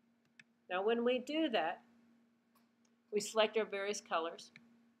 Now when we do that, we select our various colors,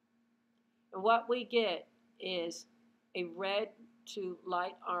 and what we get is a red to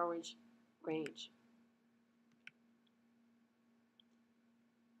light orange range.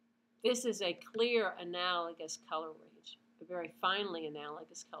 This is a clear analogous color range, a very finely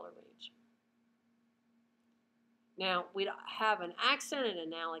analogous color range. Now, we have an accented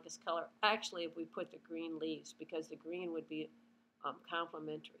analogous color, actually, if we put the green leaves, because the green would be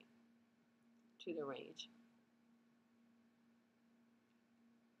complementary to the range.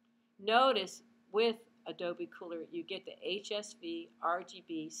 Notice with Adobe Cooler, you get the HSV,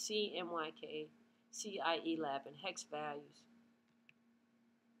 RGB, CMYK, CIE Lab, and hex values.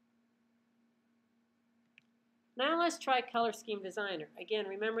 Now let's try Color Scheme Designer. Again,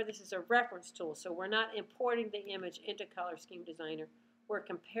 remember this is a reference tool, so we're not importing the image into Color Scheme Designer. We're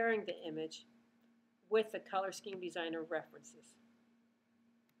comparing the image with the Color Scheme Designer references.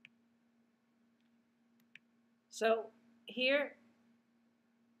 So here,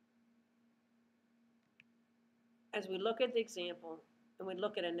 as we look at the example and we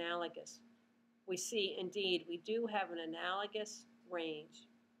look at analogous, we see indeed we do have an analogous range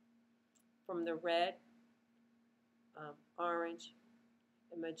from the red, orange,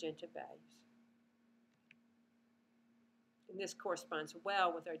 and magenta values. And this corresponds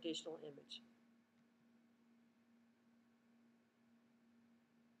well with our digital image.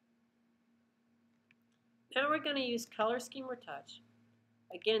 Now we're going to use Color Scheme Retouch.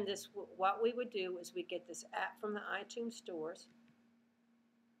 Again, what we would do is we get this app from the iTunes stores.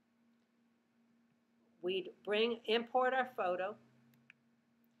 We'd import our photo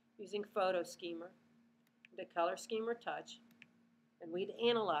using Photo Schemer, the Color Scheme Retouch, and we'd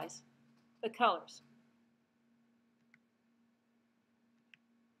analyze the colors.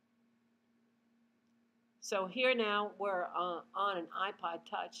 So here now we're on an iPod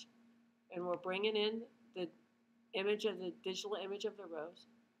Touch, and we're bringing in the image of the digital image of the rose.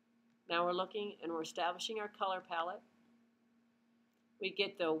 Now we're looking and we're establishing our color palette. We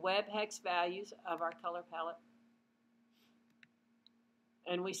get the web hex values of our color palette,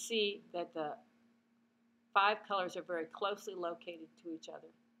 and we see that the 5 colors are very closely located to each other.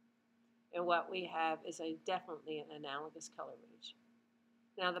 And what we have is definitely an analogous color range.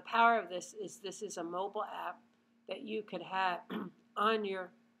 Now the power of this is a mobile app that you could have on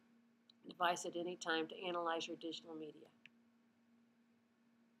your device at any time to analyze your digital media.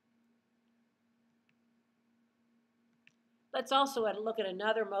 Let's also look at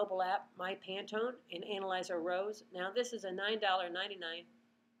another mobile app, My Pantone, and analyze our rose. Now this is a $9.99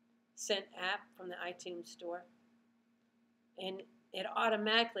 app from the iTunes store, and it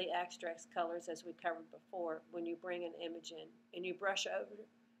automatically extracts colors, as we covered before, when you bring an image in and you brush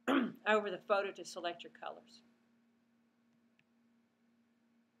over over the photo to select your colors.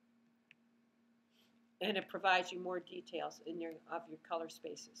 And it provides you more details of your color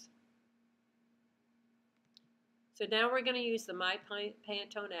spaces. So now we're going to use the My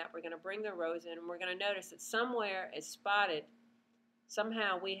Pantone app. We're going to bring the rose in, and we're going to notice that somewhere it's spotted.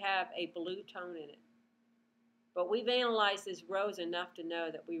 Somehow we have a blue tone in it. But we've analyzed this rose enough to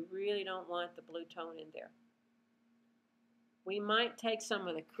know that we really don't want the blue tone in there. We might take some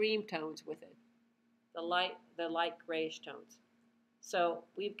of the cream tones with it, the light grayish tones. So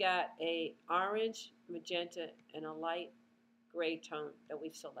we've got a orange, magenta, and a light gray tone that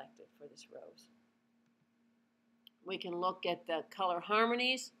we've selected for this rose. We can look at the color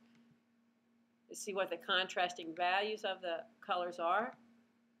harmonies to see what the contrasting values of the colors are.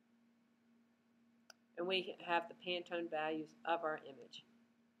 And we have the Pantone values of our image.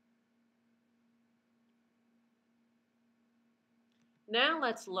 Now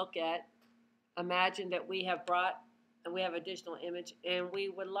let's look at, imagine that we have a digital image and we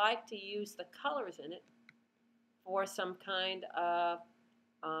would like to use the colors in it for some kind of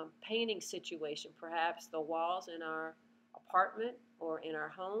painting situation, perhaps the walls in our apartment or in our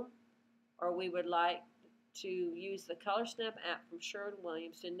home, or we would like to use the Color Snap app from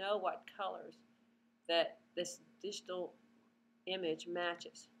Sherwin-Williams to know what colors that this digital image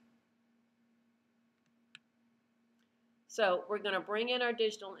matches. So we're going to bring in our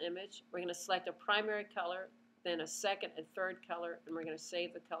digital image, we're going to select a primary color, then a second and third color, and we're going to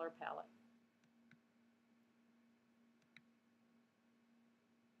save the color palette.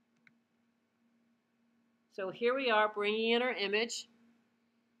 So here we are bringing in our image,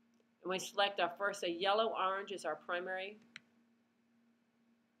 and we select our first, a yellow-orange is our primary.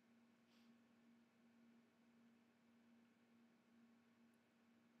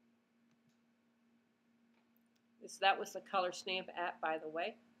 That was the Color Stamp app, by the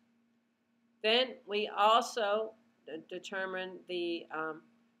way. Then we also determine the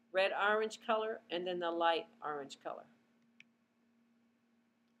red-orange color and then the light orange color.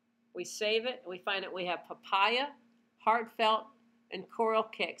 We save it, and we find that we have papaya, heartfelt, and coral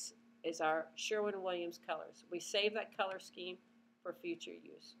kicks is our Sherwin-Williams colors. We save that color scheme for future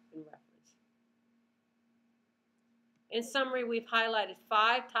use and reference. In summary, we've highlighted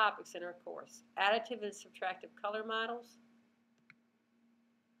 5 topics in our course: additive and subtractive color models,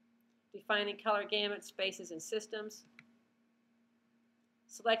 defining color gamut spaces and systems,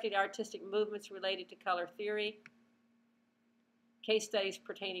 selected artistic movements related to color theory, case studies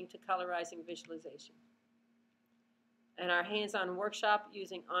pertaining to colorizing visualization, and our hands-on workshop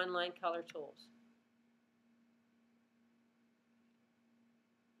using online color tools.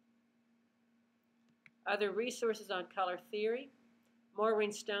 Other resources on color theory.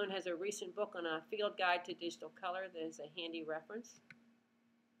 Maureen Stone has a recent book on a field guide to digital color that is a handy reference.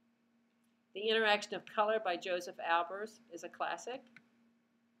 The Interaction of Color by Joseph Albers is a classic.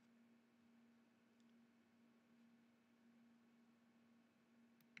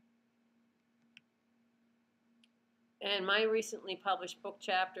 And my recently published book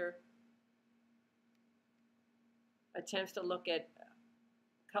chapter attempts to look at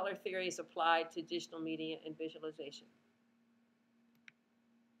color theories applied to digital media and visualization.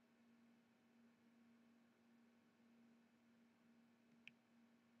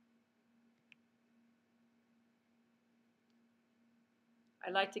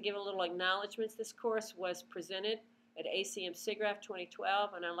 I'd like to give a little acknowledgments. This course was presented at ACM SIGGRAPH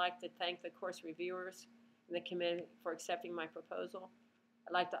 2012, and I'd like to thank the course reviewers and the committee for accepting my proposal.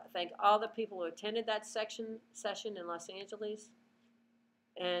 I'd like to thank all the people who attended that session in Los Angeles,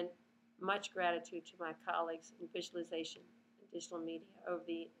 and much gratitude to my colleagues in visualization and digital media over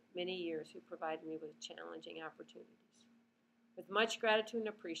the many years who provided me with challenging opportunities. With much gratitude and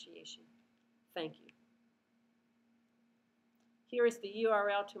appreciation, thank you. Here is the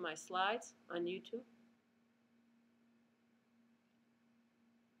URL to my slides on YouTube.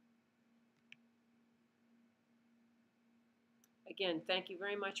 Again, thank you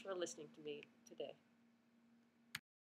very much for listening to me today.